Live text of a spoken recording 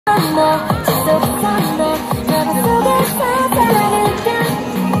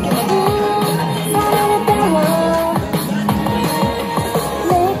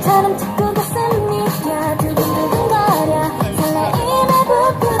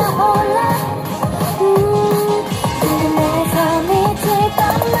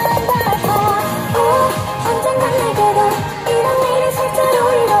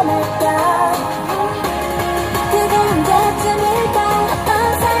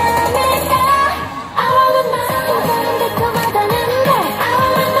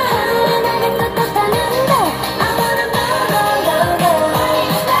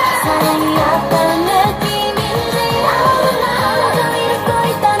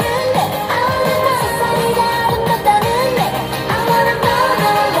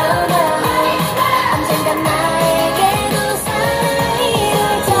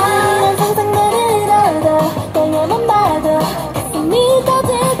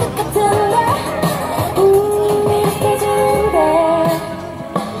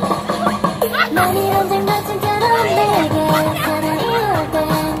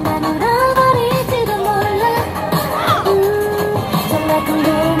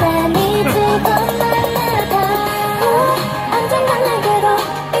궁금해 네 지금만 나가 언젠가 내게도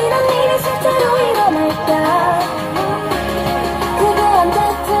이런 일이 실제로 일어날까 그게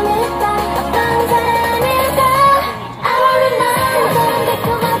언제쯤일까 어떤 사람일까 I wanna know 그건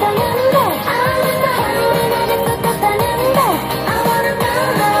달콤하다는데 I wanna know 우린 아닐 것 같다는데 I wanna know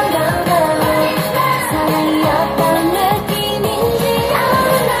사랑이 어떤 느낌인지 I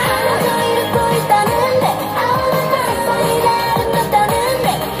wanna know 하나도 이루고 있다는데 I wanna know 세상이 아름답다는데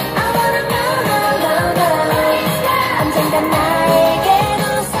I wanna know 언젠가 나에게도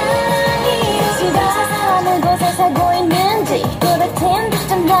사랑이 집에서 사는 곳에 살고 있는지 그렇든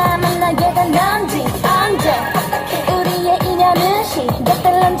좀 나 만나게 된 건지 언제 우리의 인연은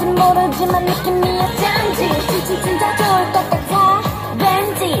시작될런지 모르지만 느낌이 어쩐지 진짜 좋을 것 같아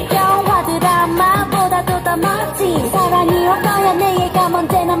왠지 영화 드라마보다도 더 멋지 사랑이 올 거야 내가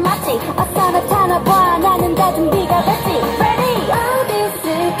언제나 마치 어서 나타나봐 나는 다 준비가 됐지 Ready 어디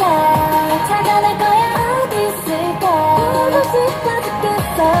있을까 찾아낼 거야 어디 있을까 보고 싶어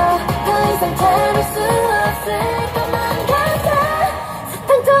죽겠어 더 이상 참을 수 없을 것만 같아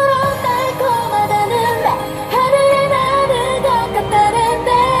사탕처럼 달콤하다는데 하늘에 나는 것 같다는데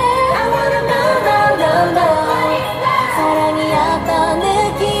I wanna know 사랑이 어떤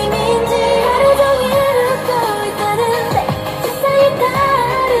느낌인지 하루 종일 웃고 있다는데 세상이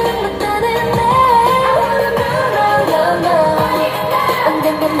다른 것 같다는데 I wanna know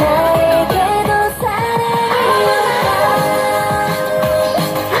언젠가 나